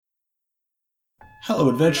Hello,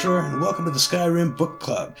 adventurer, and welcome to the Skyrim Book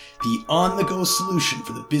Club, the on-the-go solution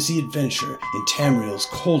for the busy adventure in Tamriel's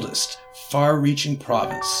coldest, far-reaching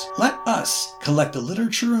province. Let us collect the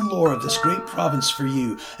literature and lore of this great province for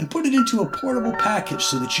you and put it into a portable package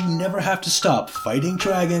so that you never have to stop fighting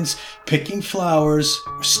dragons, picking flowers,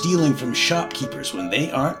 or stealing from shopkeepers when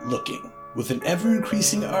they aren't looking. With an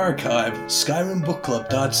ever-increasing archive,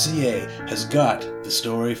 SkyrimBookClub.ca has got the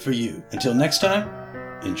story for you. Until next time,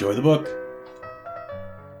 enjoy the book.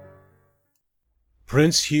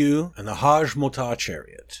 Prince Hugh and the Haj Motah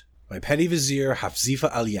Chariot by Petty Vizier Hafzifa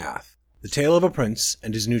Al-Yath. The Tale of a Prince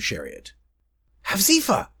and His New Chariot.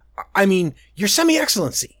 Hafzifa! Your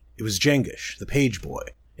Semi-Excellency! It was Jengish, the page boy,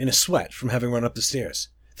 in a sweat from having run up the stairs.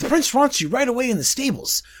 The prince wants you right away in the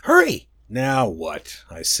stables. Hurry! Now what?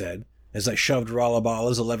 I said, as I shoved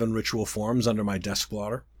Ralabala's 11 ritual forms under my desk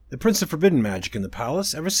blotter. The prince had forbidden magic in the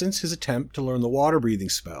palace ever since his attempt to learn the water-breathing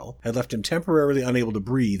spell had left him temporarily unable to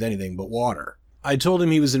breathe anything but water. I told him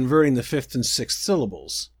he was inverting the 5th and 6th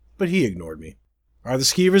syllables, but he ignored me. Are the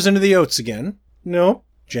skeevers into the oats again? No,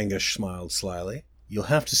 Jengish smiled slyly. You'll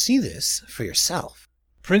have to see this for yourself.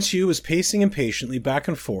 Prince Hugh was pacing impatiently back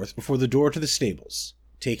and forth before the door to the stables,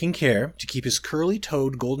 taking care to keep his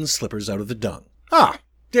curly-toed golden slippers out of the dung. Ah,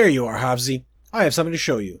 there you are, Havzi. I have something to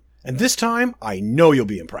show you, and this time I know you'll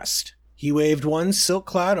be impressed. He waved one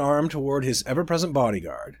silk-clad arm toward his ever-present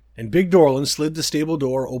bodyguard, and Big Dorlin slid the stable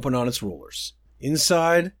door open on its rollers.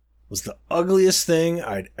 Inside was the ugliest thing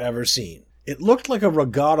I'd ever seen. It looked like a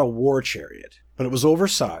regatta war chariot, but it was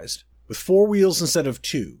oversized, with 4 wheels instead of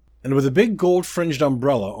 2, and with a big gold-fringed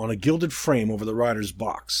umbrella on a gilded frame over the rider's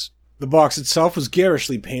box. The box itself was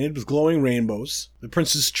garishly painted with glowing rainbows, the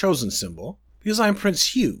prince's chosen symbol, because I'm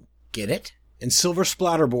Prince Hugh, get it? And silver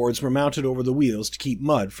splatterboards were mounted over the wheels to keep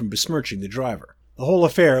mud from besmirching the driver. The whole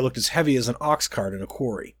affair looked as heavy as an ox cart in a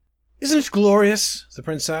quarry. Isn't it glorious? The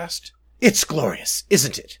prince asked. It's glorious,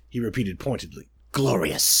 isn't it? He repeated pointedly.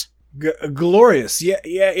 Glorious. Glorious,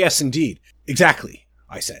 yes indeed. Exactly,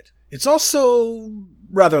 I said. It's also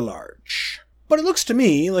rather large. But it looks to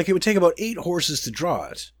me like it would take about 8 horses to draw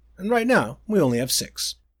it. And right now, we only have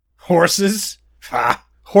 6. Horses? Ha!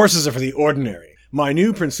 Horses are for the ordinary. My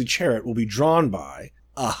new princely chariot will be drawn by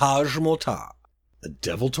a Haj Motah. A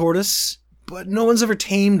devil tortoise? But no one's ever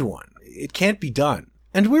tamed one. It can't be done.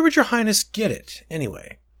 And where would your highness get it,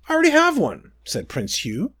 anyway? I already have one, said Prince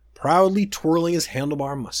Hugh, proudly twirling his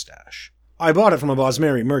handlebar mustache. I bought it from a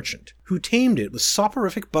Bosmeri merchant, who tamed it with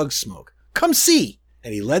soporific bug smoke. Come see!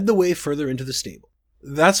 And he led the way further into the stable.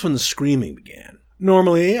 That's when the screaming began.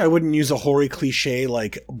 Normally, I wouldn't use a hoary cliché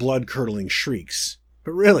like blood-curdling shrieks.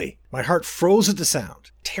 But really, my heart froze at the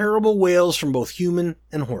sound. Terrible wails from both human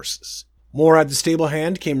and horses. Morad the stable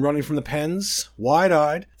hand came running from the pens,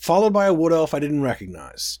 wide-eyed, followed by a wood elf I didn't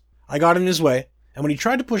recognize. I got in his way, and when he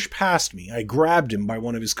tried to push past me, I grabbed him by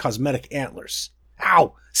one of his cosmetic antlers.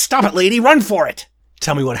 Ow! Stop it, lady! Run for it!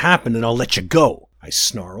 Tell me what happened and I'll let you go, I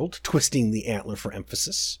snarled, twisting the antler for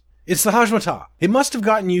emphasis. It's the Haj Motah. It must have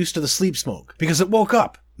gotten used to the sleep smoke, because it woke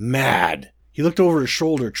up. Mad. He looked over his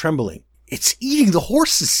shoulder, trembling. It's eating the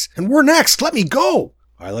horses, and we're next. Let me go.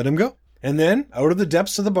 I let him go. And then, out of the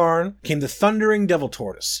depths of the barn, came the thundering devil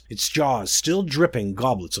tortoise, its jaws still dripping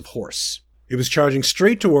goblets of horse. It was charging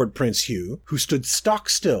straight toward Prince Hugh, who stood stock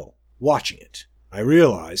still, watching it. I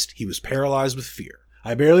realized he was paralyzed with fear.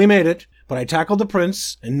 I barely made it, but I tackled the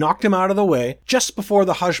prince and knocked him out of the way just before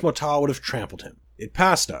the Haj Motah would have trampled him. It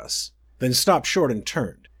passed us, then stopped short and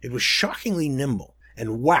turned. It was shockingly nimble,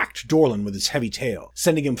 and whacked Dorlin with its heavy tail,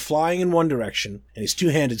 sending him flying in one direction and his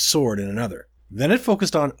 2-handed sword in another. Then it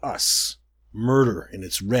focused on us, murder in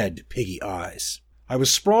its red, piggy eyes. I was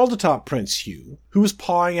sprawled atop Prince Hugh, who was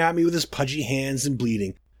pawing at me with his pudgy hands and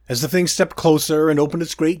bleeding. As the thing stepped closer and opened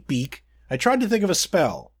its great beak, I tried to think of a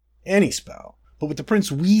spell. Any spell. But with the prince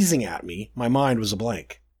wheezing at me, my mind was a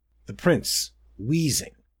blank. The prince,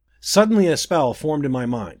 wheezing. Suddenly a spell formed in my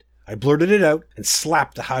mind. I blurted it out and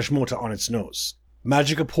slapped the Haj Motah on its nose.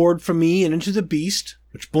 Magicka poured from me and into the beast,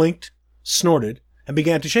 which blinked, snorted, and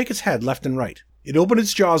began to shake its head left and right. It opened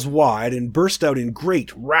its jaws wide and burst out in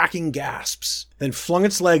great, racking gasps, then flung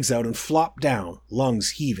its legs out and flopped down,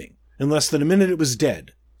 lungs heaving. In less than a minute it was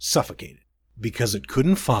dead, suffocated, because it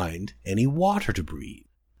couldn't find any water to breathe.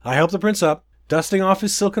 I helped the prince up, dusting off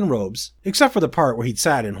his silken robes, except for the part where he'd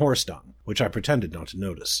sat in horse dung, which I pretended not to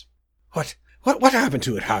notice. What happened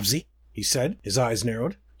to it, Havzi? He said, his eyes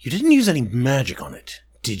narrowed. You didn't use any magic on it,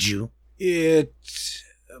 did you? It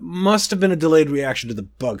must have been a delayed reaction to the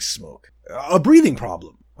bug smoke. A breathing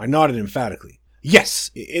problem. I nodded emphatically.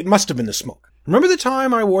 Yes, it must have been the smoke. Remember the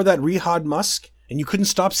time I wore that Rihad musk and you couldn't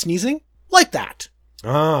stop sneezing? Like that.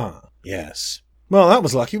 Ah, yes. Well, that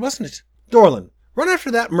was lucky, wasn't it? Dorlin, run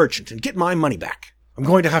after that merchant and get my money back. I'm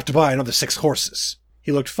going to have to buy another 6 horses.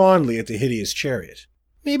 He looked fondly at the hideous chariot.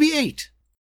 Maybe 8.